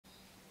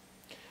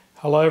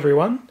Hello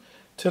everyone.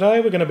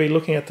 Today we're going to be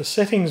looking at the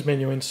settings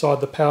menu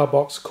inside the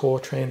PowerBox Core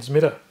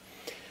transmitter.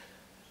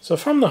 So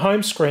from the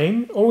home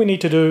screen, all we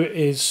need to do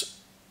is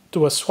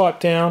do a swipe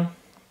down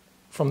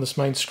from this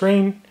main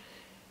screen,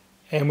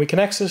 and we can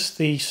access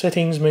the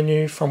settings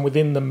menu from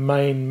within the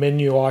main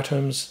menu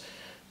items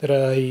that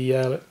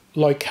are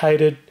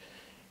located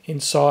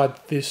inside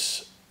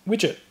this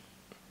widget.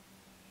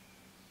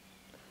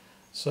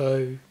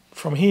 So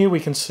from here we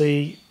can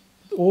see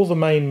all the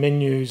main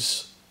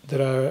menus that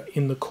are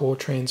in the core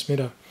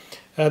transmitter.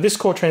 This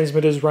core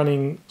transmitter is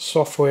running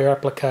software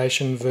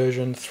application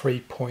version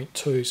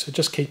 3.2, so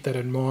just keep that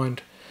in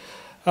mind.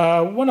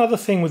 One other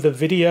thing with the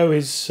video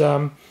is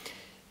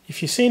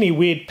if you see any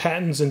weird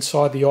patterns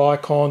inside the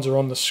icons or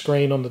on the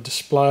screen on the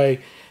display,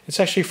 it's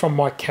actually from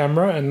my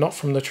camera and not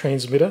from the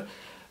transmitter.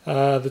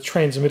 The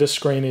transmitter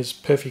screen is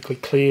perfectly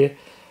clear,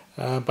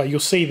 but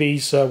you'll see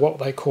these what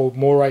they call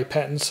moire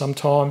patterns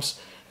sometimes.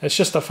 It's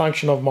just a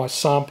function of my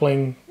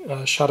sampling,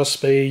 shutter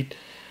speed,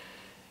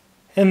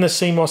 and the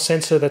CMOS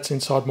sensor that's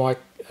inside my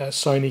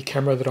Sony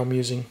camera that I'm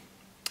using.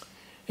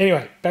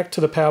 Anyway, back to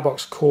the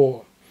PowerBox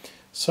Core.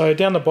 So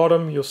down the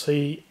bottom you'll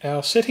see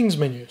our settings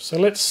menu. So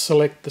let's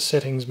select the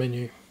settings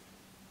menu.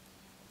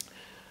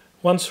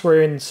 Once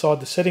we're inside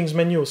the settings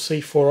menu, you'll see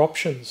four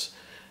options.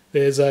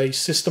 There's a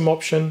system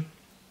option,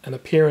 an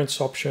appearance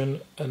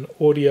option, an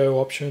audio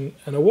option,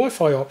 and a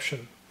Wi-Fi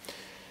option.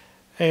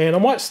 And I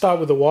might start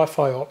with the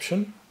Wi-Fi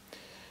option.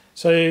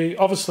 So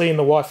obviously in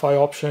the Wi-Fi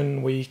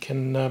option we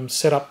can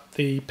set up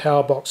the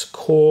PowerBox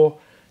Core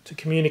to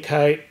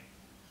communicate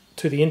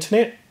to the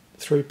internet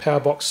through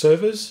PowerBox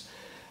servers,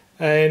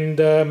 and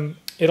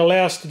it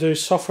allows us to do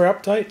software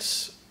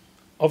updates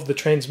of the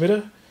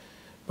transmitter,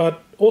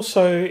 but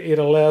also it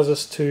allows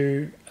us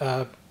to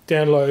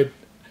download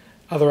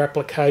other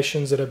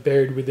applications that are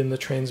buried within the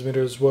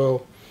transmitter as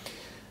well.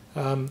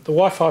 The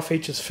Wi-Fi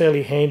feature is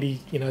fairly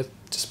handy,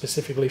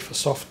 specifically for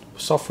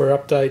software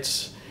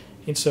updates,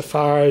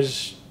 insofar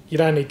as you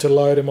don't need to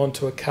load them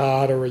onto a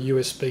card or a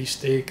USB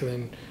stick,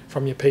 then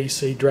from your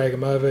PC drag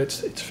them over.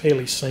 It's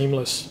fairly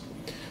seamless.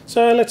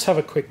 So let's have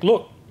a quick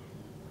look.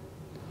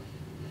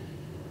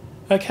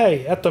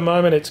 Okay, at the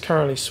moment it's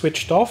currently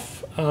switched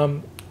off.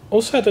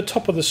 Also at the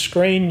top of the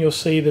screen you'll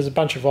see there's a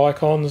bunch of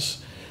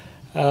icons.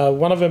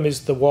 One of them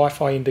is the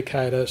Wi-Fi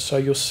indicator, so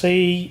you'll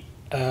see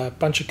a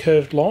bunch of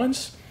curved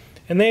lines,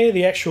 and they're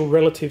the actual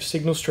relative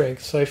signal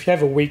strength. So if you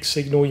have a weak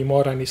signal you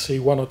might only see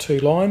one or two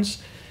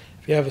lines.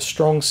 If you have a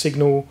strong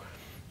signal,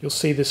 you'll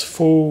see this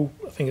full,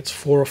 I think it's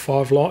 4 or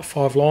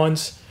 5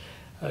 lines,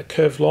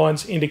 curved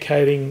lines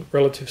indicating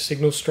relative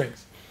signal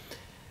strength.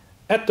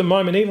 At the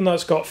moment, even though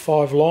it's got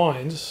 5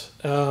 lines,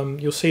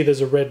 you'll see there's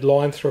a red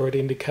line through it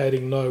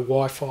indicating no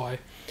Wi-Fi.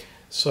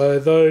 So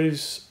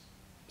those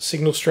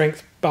signal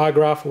strength bar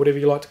graph, or whatever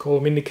you like to call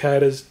them,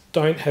 indicators,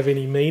 don't have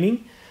any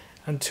meaning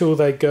until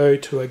they go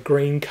to a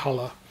green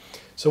color.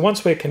 So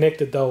once we're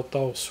connected,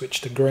 they'll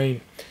switch to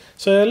green.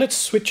 So let's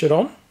switch it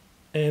on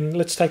and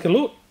let's take a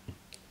look.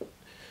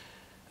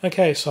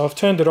 Okay, so I've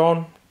turned it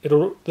on.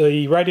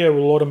 The radio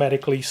will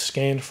automatically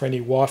scan for any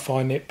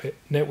Wi-Fi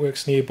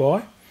networks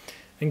nearby.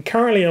 And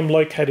currently I'm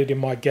located in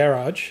my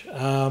garage.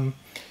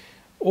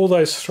 All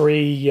those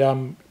 3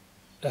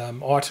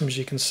 items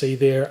you can see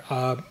there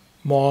are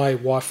my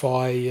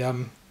Wi-Fi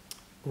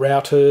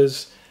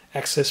routers,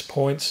 access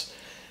points.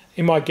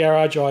 In my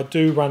garage I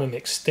do run an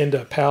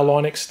extender, power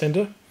line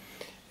extender.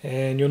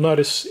 And you'll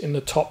notice in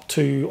the top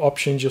 2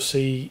 options you'll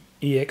see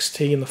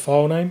EXT in the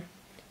file name,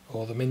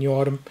 or the menu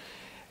item,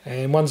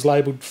 and one's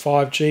labelled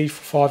 5G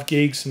for 5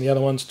 gigs and the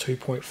other one's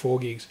 2.4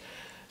 gigs.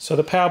 So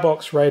the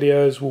PowerBox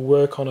radios will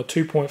work on a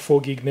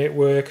 2.4 gig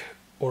network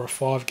or a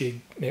 5 gig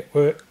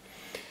network.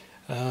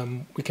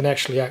 We can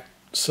actually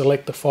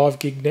select the 5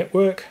 gig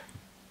network,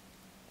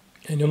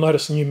 and you'll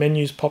notice new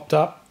menus popped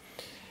up.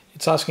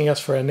 It's asking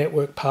us for our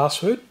network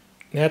password.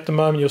 Now at the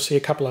moment you'll see a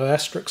couple of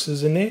asterisks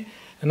in there,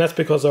 and that's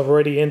because I've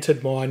already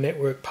entered my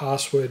network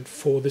password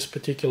for this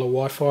particular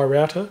Wi-Fi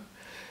router.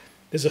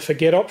 There's a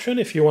forget option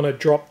if you want to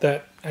drop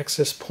that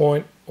access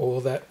point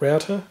or that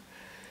router.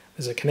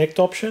 There's a connect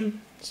option.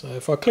 So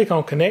if I click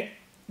on connect,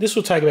 this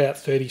will take about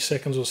 30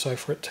 seconds or so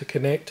for it to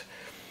connect.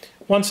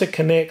 Once it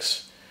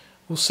connects,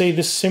 we'll see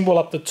this symbol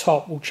up the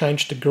top will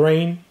change to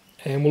green,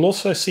 and we'll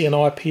also see an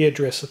IP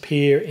address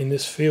appear in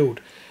this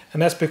field.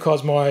 And that's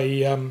because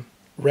my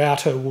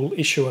router will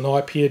issue an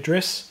IP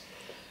address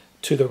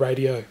to the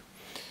radio.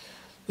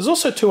 There's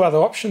also 2 other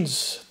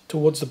options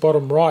towards the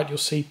bottom right. You'll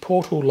see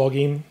portal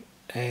login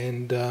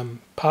and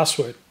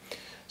password.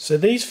 So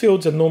these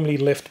fields are normally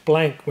left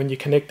blank when you're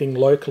connecting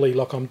locally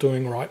like I'm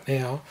doing right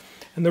now.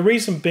 And the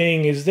reason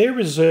being is they're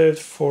reserved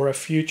for a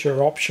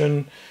future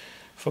option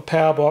for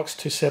PowerBox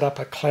to set up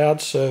a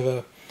cloud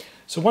server.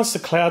 So once the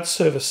cloud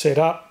server's set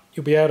up,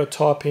 you'll be able to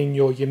type in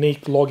your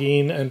unique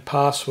login and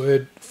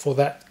password for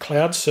that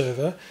cloud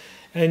server,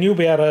 and you'll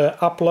be able to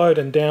upload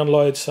and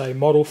download, say,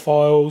 model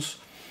files.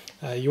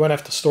 You won't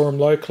have to store them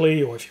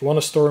locally, or if you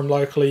want to store them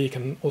locally, you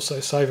can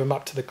also save them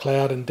up to the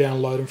cloud and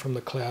download them from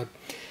the cloud.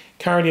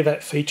 Currently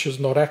that feature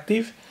is not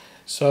active,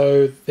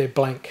 so they're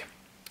blank.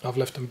 I've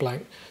left them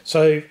blank.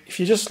 So if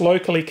you're just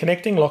locally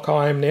connecting like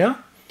I am now,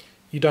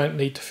 you don't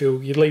need to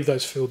fill, you leave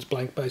those fields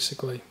blank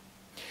basically.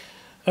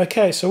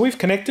 Okay, so we've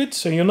connected,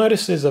 so you'll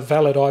notice there's a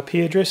valid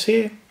IP address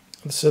here.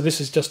 So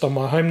this is just on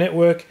my home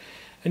network,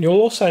 and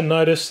you'll also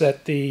notice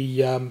that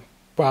the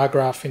bar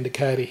graph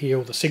indicator here,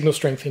 or the signal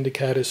strength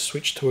indicator, is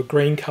switched to a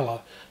green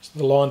color. So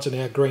the lines are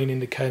now green,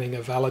 indicating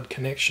a valid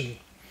connection.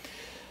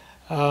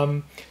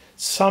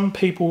 Some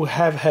people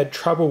have had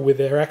trouble with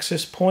their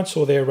access points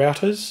or their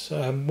routers.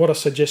 What I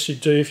suggest you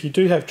do, if you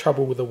do have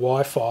trouble with the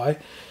Wi-Fi,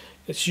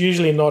 it's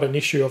usually not an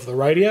issue of the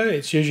radio,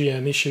 it's usually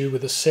an issue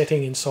with a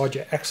setting inside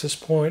your access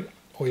point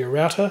or your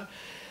router.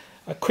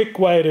 A quick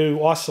way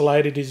to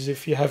isolate it is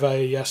if you have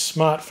a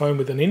smartphone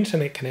with an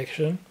internet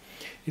connection,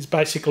 is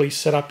basically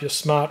set up your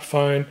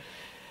smartphone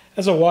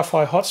as a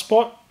Wi-Fi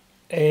hotspot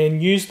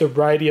and use the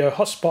radio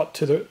hotspot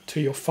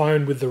to your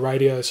phone with the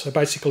radio. So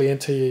basically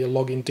enter your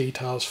login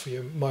details for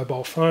your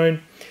mobile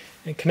phone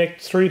and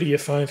connect through to your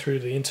phone through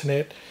the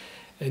internet,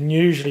 and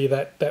usually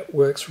that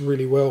works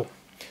really well.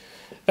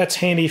 That's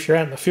handy if you're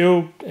out in the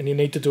field and you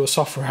need to do a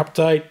software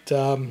update.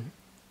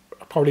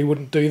 I probably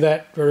wouldn't do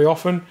that very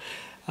often.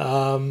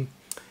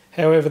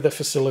 However, the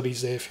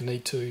facility's there if you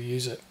need to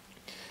use it.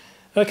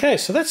 Okay,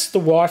 so that's the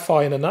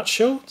Wi-Fi in a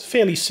nutshell. It's a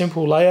fairly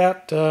simple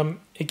layout.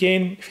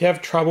 Again, if you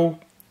have trouble,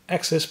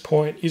 access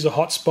point, use a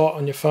hotspot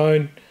on your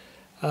phone.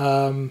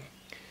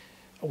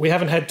 We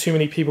haven't had too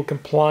many people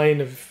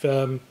complain of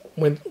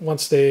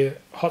once they're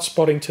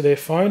hotspotting to their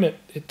phone,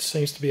 it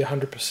seems to be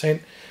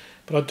 100%.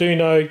 But I do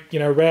know,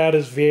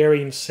 routers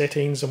vary in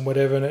settings and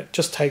whatever, and it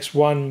just takes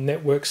one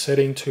network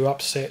setting to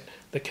upset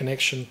the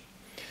connection.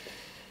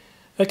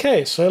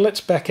 Okay, so let's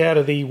back out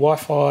of the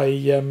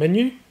Wi-Fi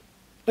menu.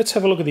 Let's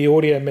have a look at the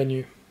audio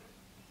menu.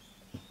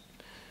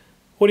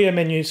 Audio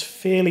menu is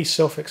fairly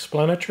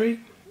self-explanatory.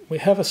 We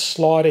have a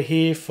slider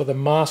here for the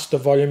master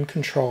volume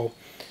control.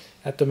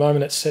 At the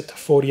moment it's set to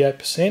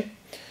 48%.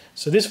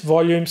 So this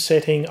volume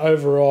setting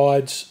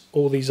overrides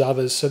all these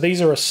others. So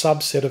these are a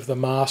subset of the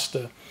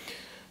master.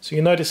 So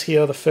you notice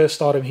here the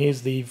first item here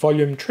is the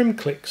volume trim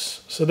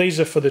clicks. So these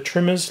are for the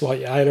trimmers,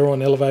 like your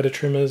aileron, elevator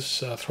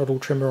trimmers, throttle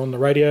trimmer on the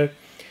radio.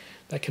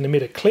 They can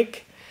emit a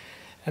click.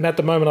 And at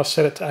the moment I've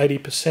set it to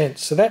 80%.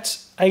 So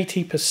that's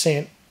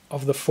 80%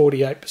 of the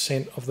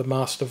 48% of the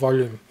master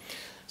volume.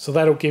 So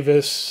that'll give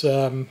us,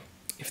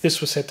 if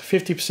this was set to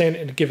 50%,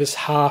 it'd give us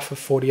half of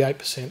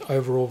 48%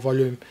 overall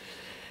volume.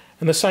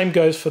 And the same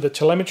goes for the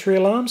telemetry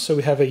alarms. So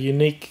we have a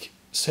unique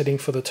setting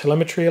for the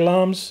telemetry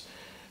alarms.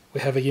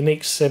 We have a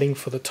unique setting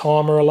for the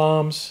timer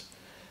alarms,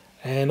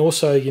 and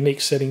also a unique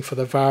setting for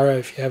the Vario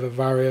if you have a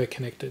Vario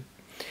connected.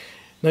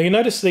 Now you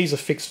notice these are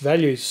fixed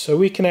values, so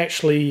we can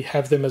actually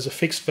have them as a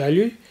fixed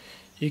value.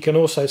 You can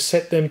also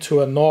set them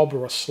to a knob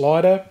or a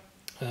slider.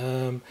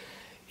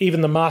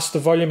 Even the master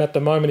volume at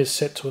the moment is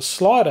set to a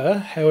slider.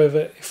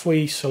 However, if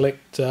we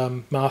select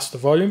master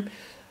volume,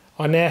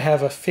 I now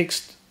have a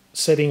fixed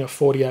setting of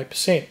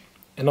 48%.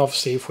 And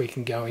obviously if we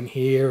can go in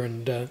here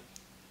and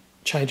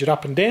change it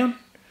up and down.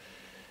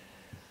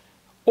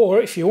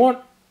 Or if you want,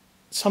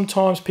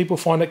 sometimes people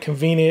find it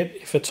convenient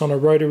if it's on a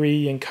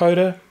rotary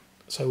encoder.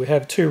 So we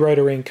have two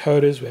rotary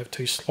encoders, we have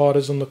two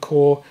sliders on the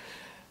core.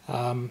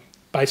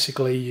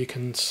 Basically you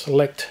can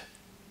select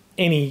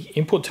any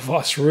input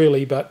device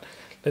really, but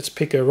let's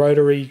pick a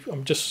rotary.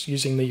 I'm just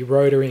using the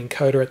rotary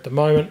encoder at the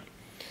moment.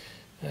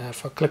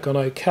 If I click on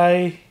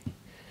OK,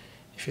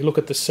 if you look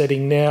at the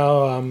setting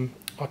now,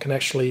 I can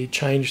actually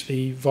change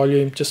the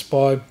volume just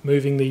by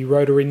moving the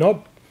rotary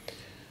knob.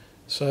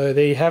 So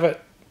there you have it.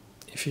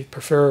 If you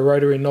prefer a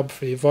rotary knob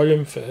for your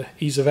volume for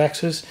ease of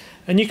access,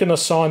 and you can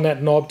assign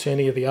that knob to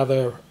any of the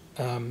other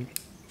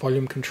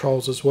volume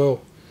controls as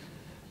well.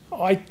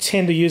 I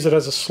tend to use it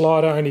as a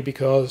slider only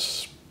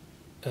because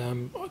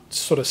I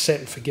sort of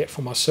set and forget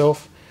for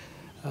myself,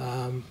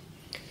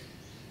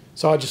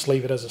 so I just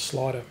leave it as a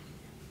slider.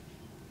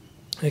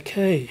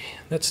 Okay,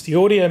 that's the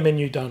audio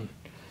menu done.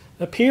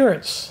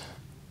 Appearance.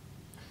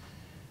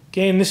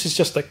 Again, this is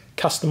just a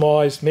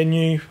customized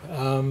menu.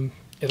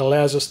 It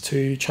allows us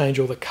to change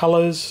all the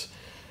colors.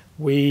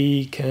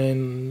 We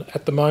can,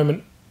 at the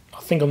moment, I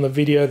think on the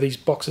video these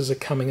boxes are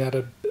coming out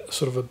of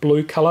sort of a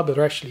blue color, but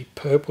they're actually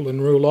purple in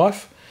real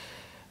life.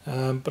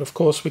 But of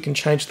course we can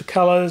change the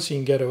colors. You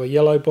can go to a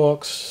yellow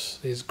box,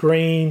 there's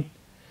green,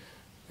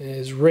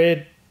 there's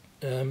red,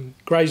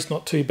 grey's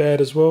not too bad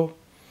as well.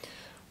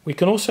 We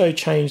can also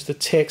change the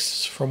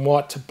text from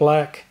white to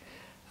black.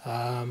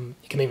 You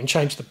can even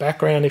change the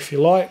background if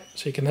you like,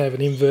 so you can have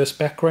an inverse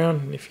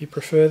background if you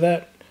prefer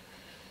that.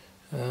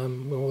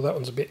 Well, that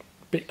one's a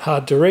bit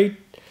hard to read.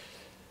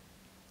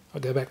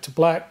 I'll go back to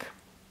black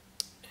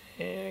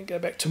and go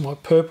back to my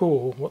purple,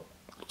 or what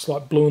looks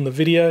like blue in the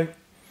video.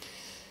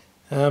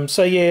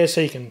 So you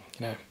can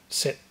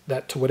set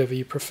that to whatever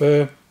you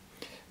prefer.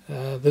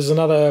 There's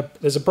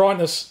a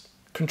brightness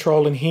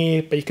control in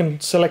here, but you can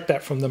select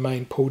that from the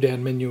main pull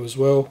down menu as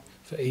well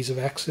for ease of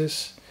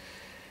access.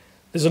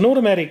 There's an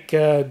automatic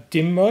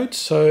dim mode,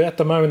 so at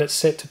the moment it's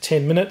set to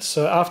 10 minutes.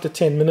 So after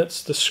 10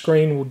 minutes the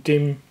screen will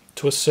dim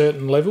to a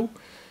certain level.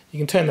 You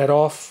can turn that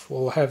off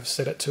or have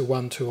set it to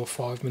 1, 2 or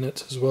 5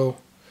 minutes as well.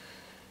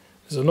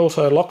 There's an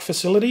auto lock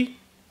facility.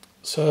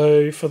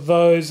 So for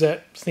those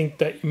that think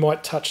that you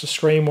might touch the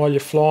screen while you're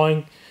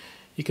flying,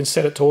 you can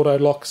set it to auto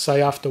lock,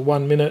 say after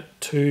 1 minute,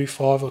 2,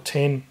 5 or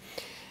 10.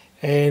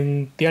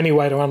 And the only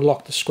way to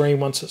unlock the screen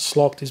once it's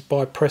locked is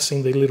by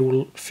pressing the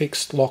little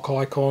fixed lock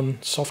icon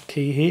soft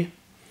key here.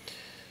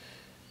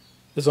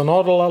 There's an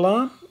idle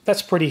alarm.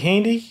 That's pretty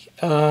handy.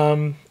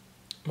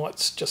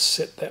 Might just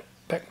set that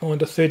back mine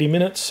to 30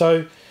 minutes.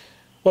 So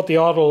what the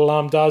idle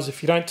alarm does,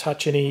 if you don't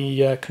touch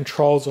any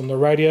controls on the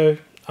radio,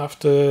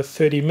 after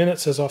 30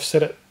 minutes, as I've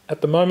set it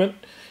at the moment,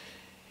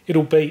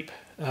 it'll beep.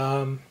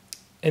 And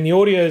the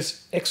audio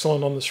is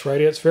excellent on this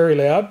radio. It's very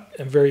loud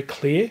and very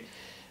clear.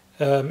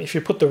 If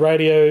you put the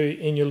radio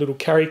in your little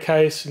carry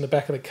case in the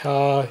back of the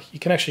car, you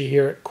can actually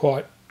hear it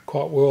quite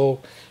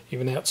well,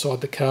 even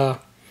outside the car.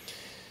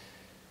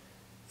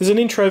 There's an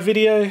intro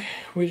video,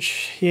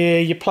 which, yeah,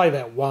 you play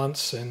that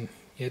once, and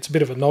yeah, it's a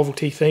bit of a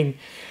novelty thing.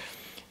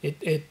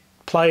 It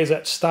plays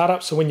at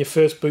startup, so when you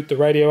first boot the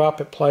radio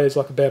up, it plays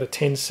like about a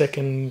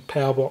 10-second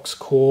PowerBox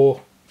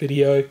Core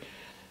video.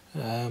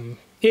 Yeah,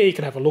 you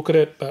can have a look at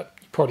it, but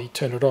you probably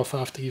turn it off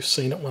after you've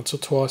seen it once or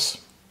twice.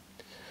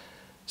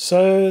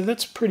 So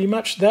that's pretty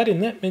much that in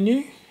that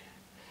menu.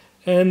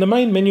 And the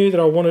main menu that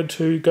I wanted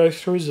to go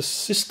through is the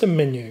system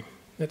menu.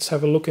 Let's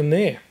have a look in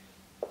there.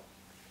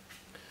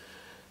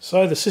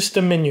 So the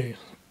system menu,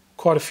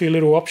 quite a few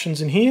little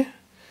options in here.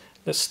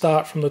 Let's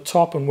start from the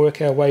top and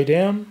work our way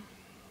down.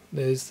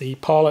 There's the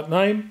pilot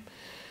name.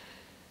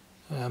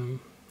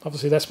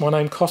 Obviously that's my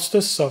name,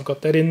 Costas, so I've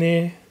got that in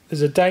there.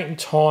 There's a date and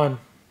time,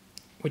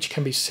 which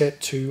can be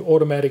set to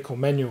automatic or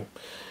manual.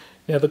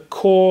 Now the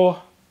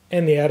Core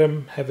and the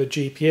Atom have a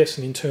GPS,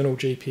 an internal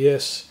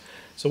GPS.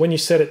 So when you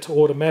set it to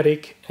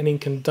automatic and in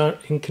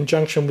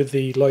conjunction with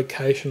the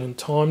location and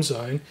time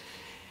zone,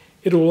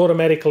 it'll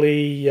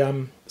automatically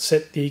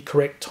set the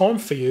correct time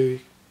for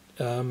you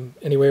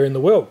anywhere in the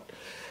world.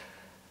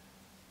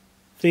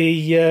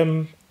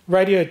 The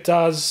radio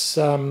does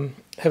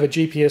have a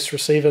GPS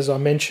receiver, as I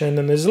mentioned,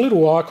 and there's a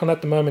little icon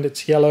at the moment.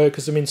 It's yellow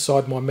because I'm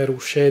inside my metal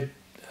shed,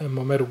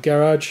 my metal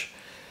garage,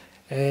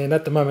 and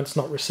at the moment it's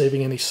not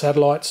receiving any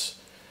satellites.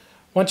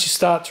 Once you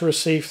start to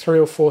receive 3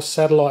 or 4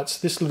 satellites,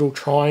 this little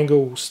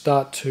triangle will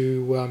start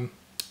to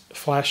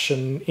flash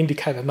and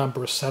indicate a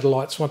number of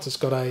satellites. Once it's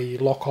got a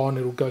lock on,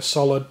 it'll go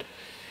solid,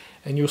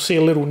 and you'll see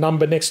a little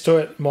number next to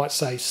it. It might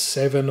say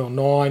 7 or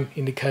 9,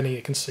 indicating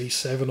it can see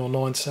 7 or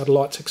 9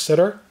 satellites,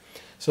 etc.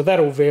 So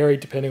that'll vary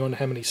depending on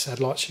how many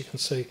satellites you can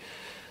see.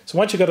 So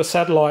once you've got a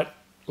satellite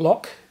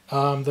lock,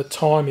 the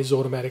time is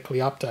automatically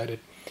updated.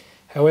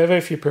 However,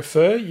 if you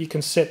prefer, you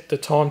can set the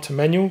time to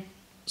manual,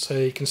 so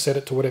you can set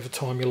it to whatever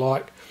time you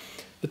like.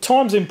 The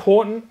time's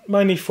important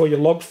mainly for your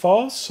log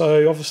files.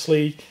 So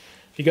obviously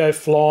if you go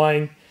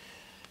flying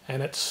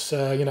and it's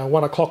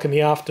 1 o'clock in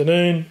the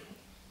afternoon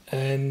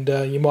and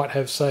you might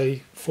have,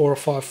 say, 4 or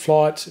 5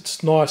 flights,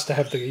 it's nice to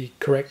have the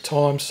correct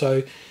time.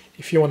 So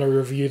if you want to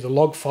review the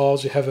log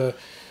files, you have a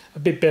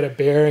bit better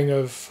bearing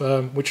of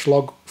which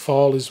log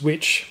file is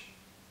which.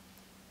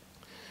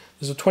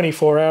 There's a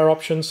 24-hour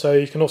option, so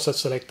you can also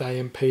select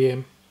AM,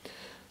 PM.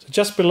 So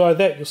just below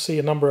that, you'll see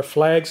a number of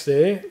flags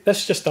there.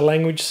 That's just a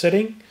language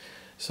setting.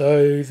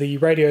 So the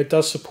radio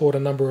does support a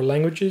number of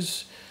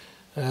languages.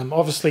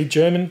 Obviously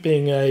German,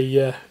 being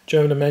a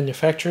German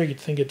manufacturer, you'd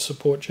think it'd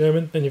support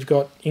German. Then you've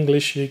got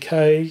English,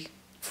 UK,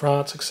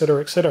 France,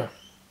 etc., etc.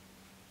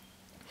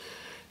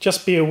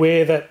 Just be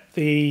aware that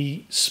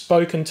the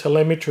spoken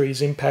telemetry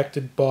is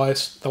impacted by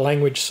the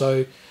language. So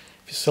if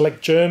you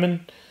select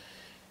German,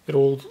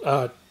 it'll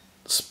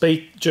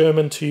speak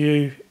German to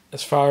you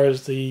as far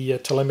as the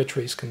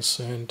telemetry is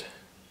concerned.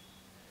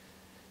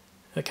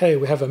 Okay,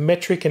 we have a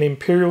metric and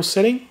imperial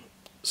setting.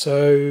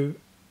 So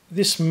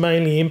this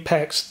mainly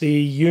impacts the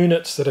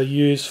units that are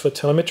used for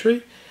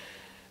telemetry.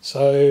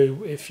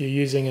 So if you're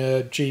using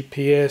a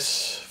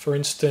GPS, for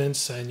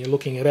instance, and you're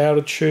looking at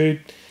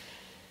altitude,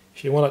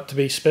 if you want it to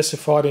be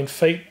specified in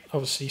feet,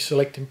 obviously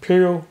select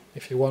imperial.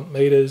 If you want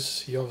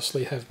meters, you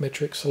obviously have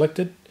metric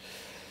selected.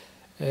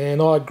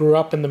 And I grew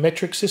up in the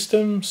metric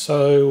system,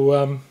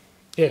 so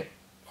yeah,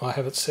 I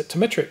have it set to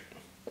metric.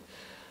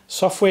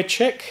 Software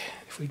check,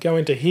 if we go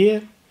into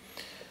here.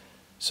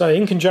 So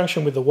in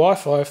conjunction with the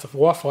Wi-Fi, if the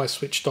Wi-Fi is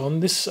switched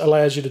on, this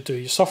allows you to do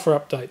your software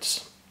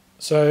updates.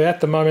 So at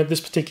the moment,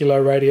 this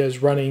particular radio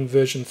is running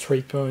version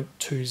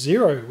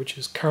 3.20, which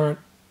is current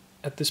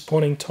at this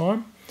point in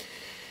time.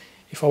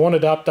 If I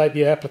wanted to update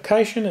the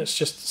application, it's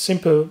just a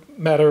simple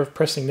matter of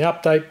pressing the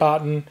update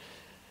button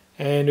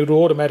and it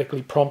will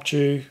automatically prompt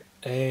you,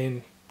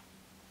 and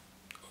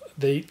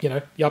the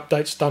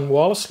update's done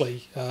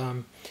wirelessly.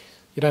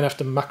 You don't have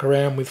to muck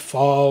around with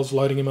files,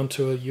 loading them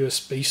onto a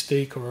USB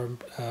stick or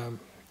a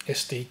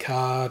SD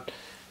card.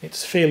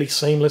 It's fairly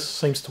seamless,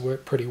 seems to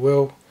work pretty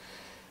well.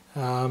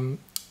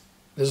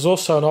 There's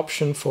also an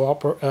option for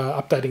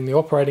updating the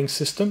operating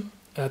system.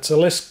 It's a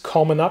less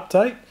common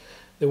update.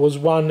 There was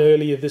one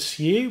earlier this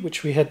year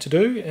which we had to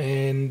do,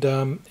 and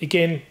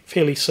again,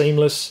 fairly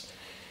seamless.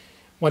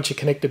 Once you're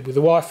connected with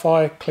the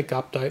Wi-Fi, click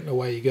update and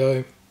away you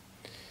go.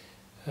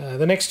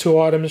 The next two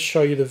items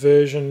show you the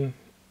version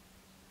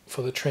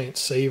for the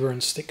transceiver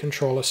and stick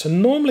controller. So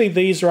normally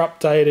these are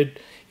updated.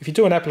 If you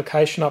do an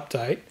application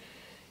update,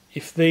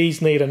 if these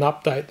need an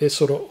update, they're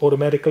sort of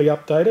automatically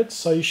updated.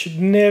 So you should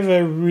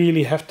never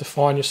really have to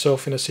find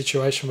yourself in a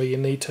situation where you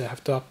need to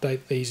have to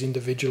update these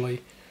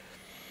individually.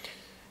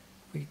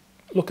 We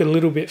look a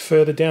little bit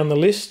further down the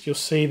list, you'll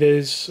see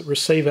there's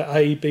receiver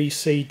A, B,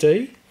 C,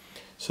 D.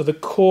 So the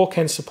core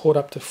can support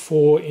up to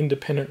 4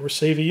 independent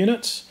receiver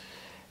units.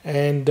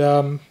 And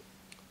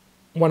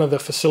one of the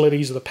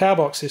facilities of the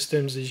PowerBox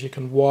systems is you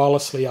can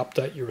wirelessly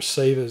update your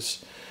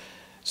receivers.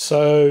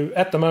 So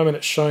at the moment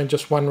it's showing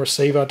just one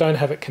receiver. I don't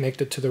have it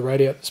connected to the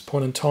radio at this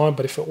point in time,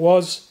 but if it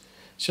was,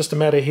 it's just a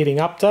matter of hitting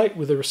update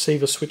with the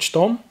receiver switched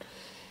on.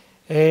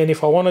 And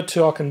if I wanted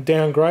to, I can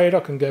downgrade. I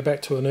can go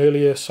back to an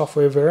earlier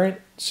software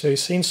variant. So you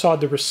see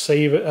inside the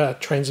receiver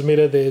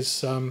transmitter,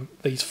 there's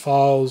these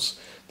files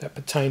that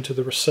pertain to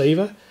the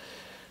receiver.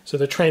 So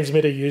the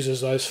transmitter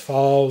uses those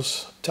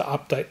files to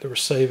update the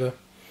receiver.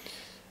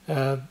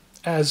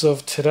 As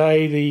of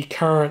today, the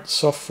current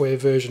software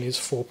version is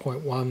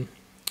 4.1.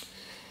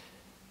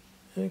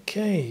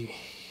 Okay,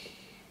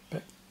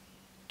 back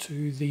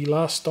to the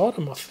last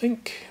item, I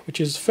think, which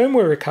is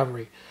firmware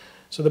recovery.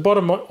 So the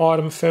bottom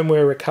item,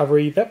 firmware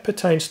recovery, that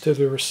pertains to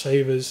the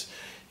receivers.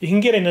 You can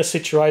get in a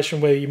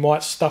situation where you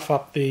might stuff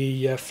up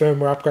the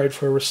firmware upgrade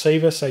for a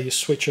receiver, so you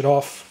switch it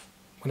off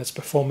when it's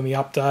performing the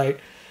update,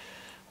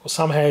 or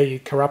somehow you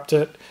corrupt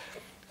it.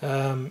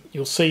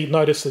 You'll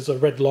notice there's a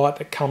red light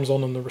that comes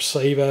on the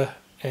receiver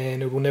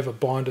and it will never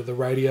bind to the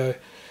radio.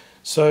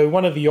 So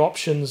one of the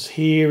options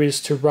here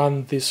is to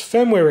run this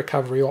firmware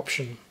recovery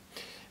option.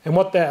 And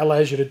what that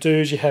allows you to do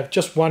is you have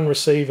just one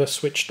receiver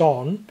switched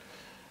on.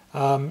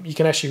 You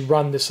can actually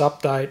run this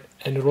update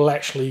and it will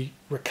actually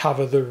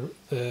recover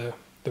the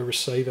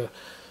receiver.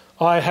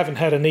 I haven't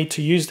had a need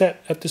to use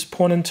that at this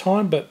point in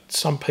time, but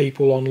some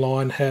people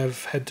online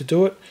have had to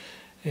do it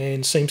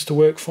and seems to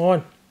work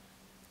fine.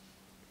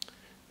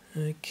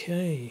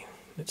 Okay,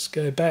 let's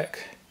go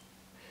back.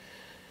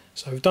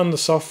 So we've done the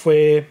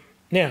software.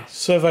 Now,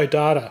 servo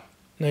data.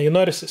 Now you'll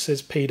notice it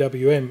says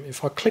PWM.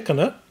 If I click on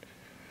it,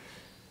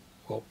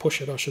 well,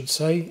 push it I should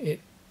say, it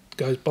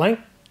goes blank.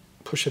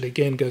 Push it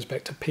again, goes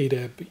back to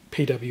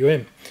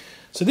PWM.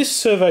 So this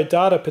servo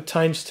data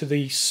pertains to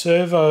the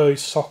servo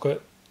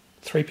socket,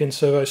 3-pin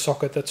servo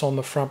socket that's on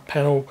the front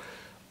panel,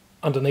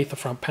 underneath the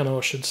front panel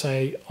I should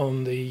say,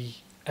 on the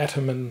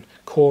Atom and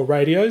Core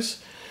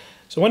radios.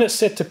 So when it's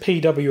set to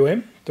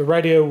PWM, the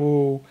radio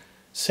will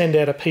send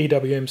out a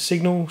PWM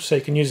signal, so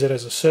you can use it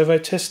as a servo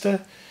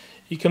tester.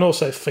 You can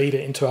also feed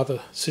it into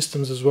other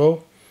systems as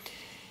well.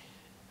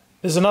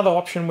 There's another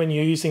option when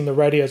you're using the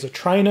radio as a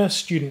trainer,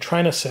 student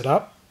trainer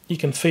setup. You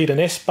can feed an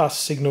S-bus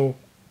signal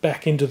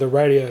back into the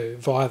radio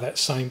via that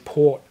same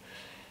port.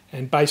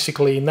 And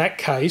basically in that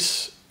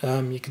case,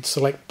 you can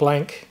select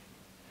blank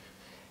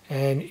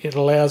and it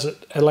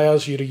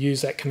allows you to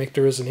use that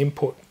connector as an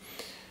input.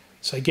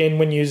 So again,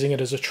 when using it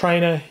as a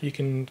trainer, you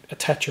can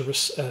attach a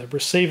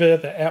receiver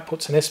that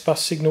outputs an S-bus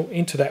signal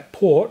into that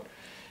port.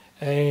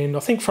 And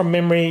I think from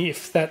memory,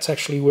 if that's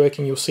actually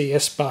working, you'll see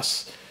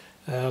S-bus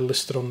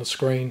listed on the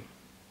screen.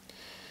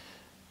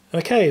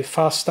 Okay,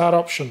 fast start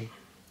option.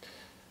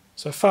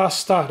 So fast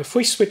start, if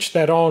we switch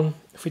that on,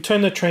 if we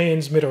turn the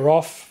transmitter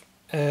off,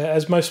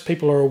 as most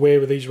people are aware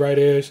with these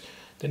radios,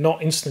 they're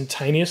not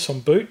instantaneous on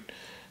boot.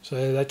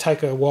 So they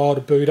take a while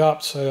to boot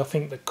up, so I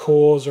think the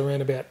core's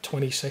around about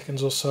 20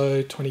 seconds or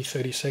so,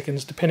 20-30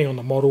 seconds, depending on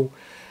the model.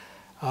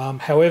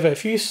 However,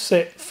 if you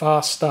set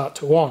fast start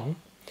to on,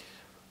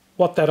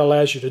 what that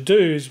allows you to do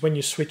is when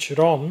you switch it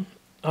on,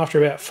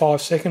 after about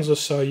 5 seconds or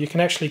so, you can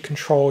actually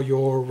control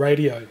your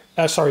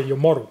your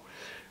model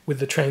with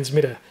the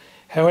transmitter.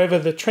 However,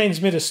 the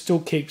transmitter still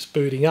keeps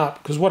booting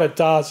up because what it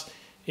does,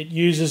 it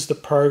uses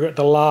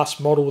the last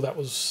model that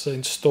was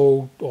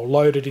installed or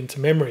loaded into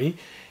memory.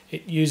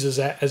 It uses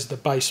that as the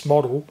base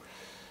model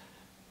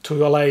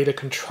to allow you to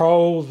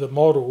control the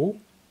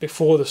model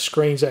before the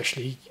screen's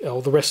actually,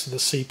 or the rest of the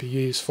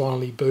CPU is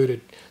finally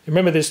booted.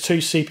 Remember there's two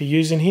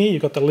CPUs in here.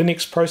 You've got the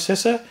Linux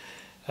processor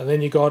and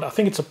then you've got, I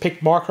think it's a PIC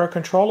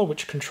microcontroller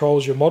which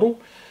controls your model.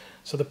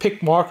 So the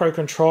PIC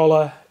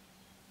microcontroller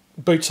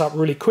boots up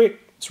really quick.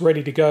 It's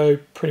ready to go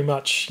pretty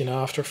much,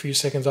 after a few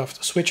seconds after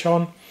the switch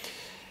on.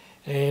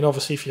 And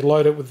obviously if you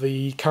load it with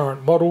the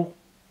current model,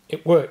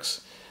 it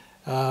works.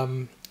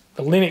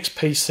 The Linux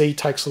PC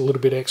takes a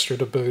little bit extra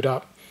to boot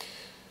up.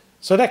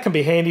 So that can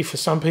be handy for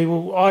some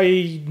people.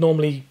 I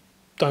normally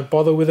don't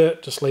bother with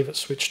it, just leave it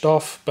switched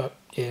off, but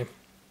yeah,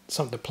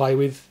 something to play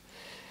with.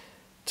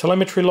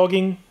 Telemetry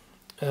logging,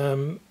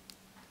 you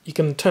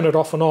can turn it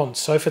off and on.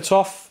 So if it's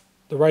off,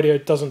 the radio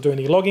doesn't do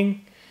any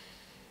logging.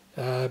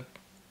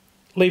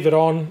 Leave it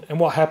on, and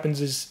what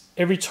happens is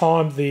every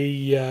time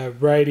the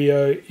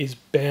radio is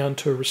bound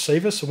to a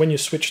receiver, so when you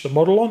switch the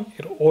model on,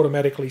 it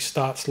automatically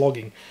starts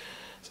logging.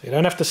 So you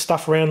don't have to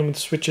stuff around with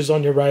switches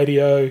on your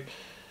radio.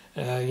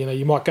 You know,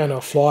 you might go on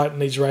a flight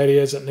and these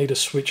radios that need a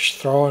switch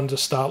thrown to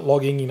start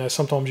logging, you know,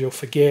 sometimes you'll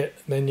forget,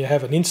 and then you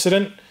have an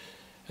incident,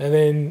 and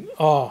then,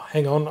 oh,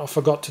 hang on, I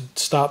forgot to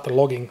start the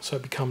logging, so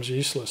it becomes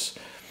useless.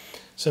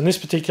 So in this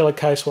particular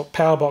case, what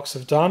PowerBox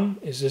have done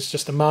is there's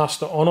just a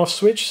master on-off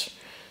switch,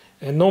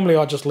 and normally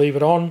I just leave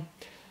it on.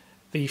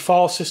 The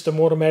file system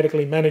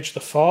automatically manages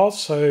the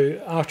files,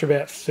 so after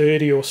about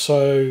 30 or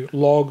so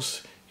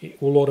logs,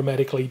 it will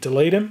automatically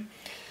delete them.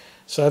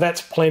 So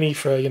that's plenty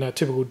for, you know,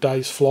 typical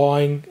days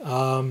flying.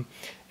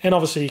 And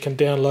obviously you can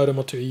download them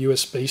onto a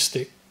USB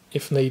stick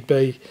if need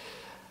be.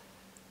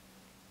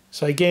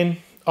 So again,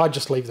 I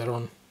just leave that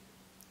on.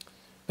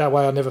 That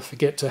way I never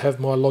forget to have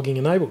my logging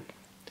enabled.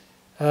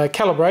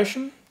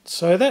 Calibration.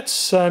 So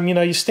that's, you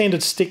know, your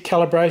standard stick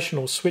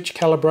calibration or switch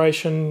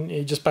calibration.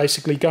 You just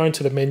basically go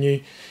into the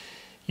menu,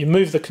 you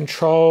move the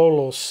control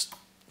or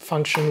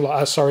function,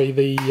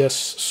 the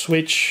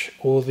switch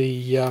or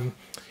the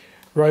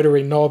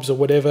rotary knobs or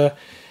whatever.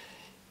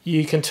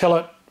 You can tell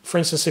it, for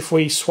instance, if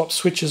we swap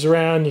switches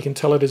around, you can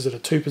tell it, is it a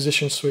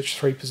 2-position switch,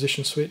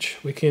 3-position switch.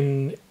 We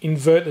can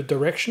invert the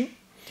direction.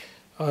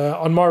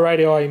 On my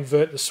radio, I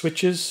invert the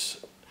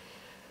switches,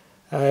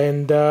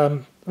 and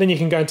then you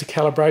can go into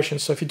calibration.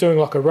 So if you're doing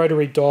like a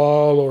rotary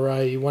dial or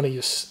one of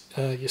your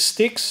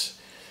sticks,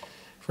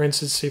 for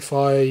instance, if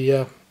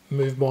I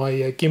move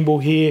my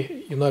gimbal here,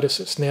 you'll notice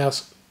it's now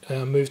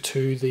moved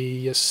to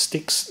the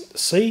sticks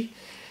C.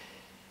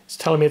 It's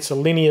telling me it's a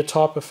linear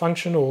type of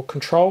function or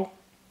control,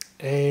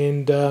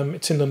 and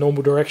it's in the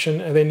normal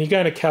direction. And then you're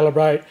going to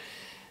calibrate.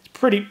 It's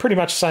pretty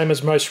much the same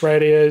as most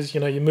radios.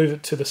 You know, you move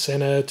it to the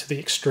center, to the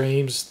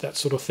extremes, that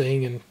sort of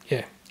thing, and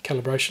yeah,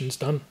 calibration's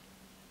done.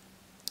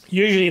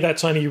 Usually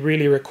that's only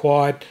really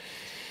required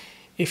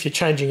if you're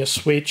changing a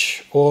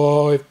switch,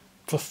 or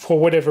for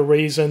whatever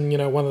reason, you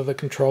know, one of the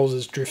controls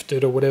has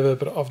drifted or whatever,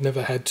 but I've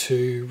never had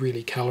to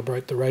really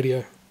calibrate the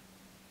radio.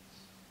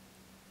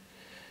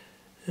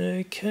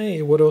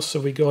 Okay, what else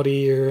have we got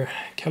here?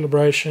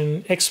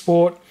 Calibration,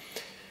 export.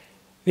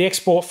 The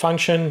export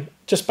function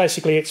just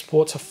basically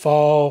exports a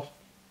file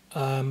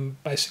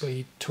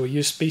basically to a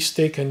USB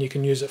stick, and you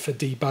can use it for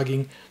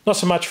debugging. Not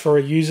so much for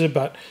a user,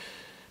 but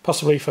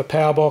possibly for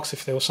PowerBox.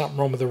 If there was something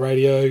wrong with the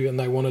radio and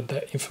they wanted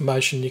that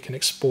information, you can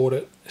export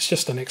it. It's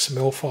just an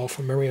XML file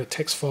from memory, a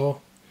text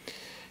file.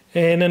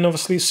 And then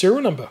obviously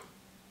serial number.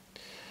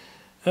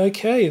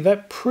 Okay,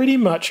 that pretty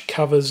much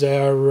covers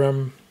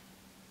our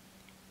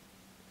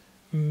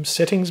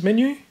settings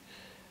menu.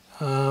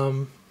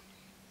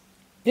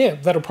 Yeah,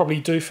 that'll probably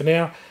do for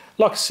now.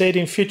 Like I said,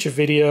 in future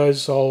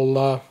videos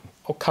I'll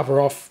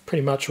cover off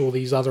pretty much all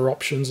these other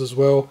options as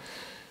well.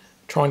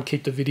 Try and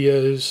keep the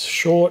videos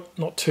short,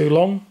 not too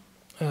long.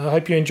 I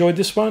hope you enjoyed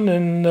this one,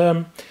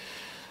 and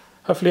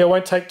hopefully I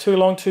won't take too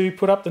long to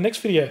put up the next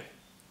video.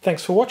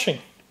 Thanks for watching.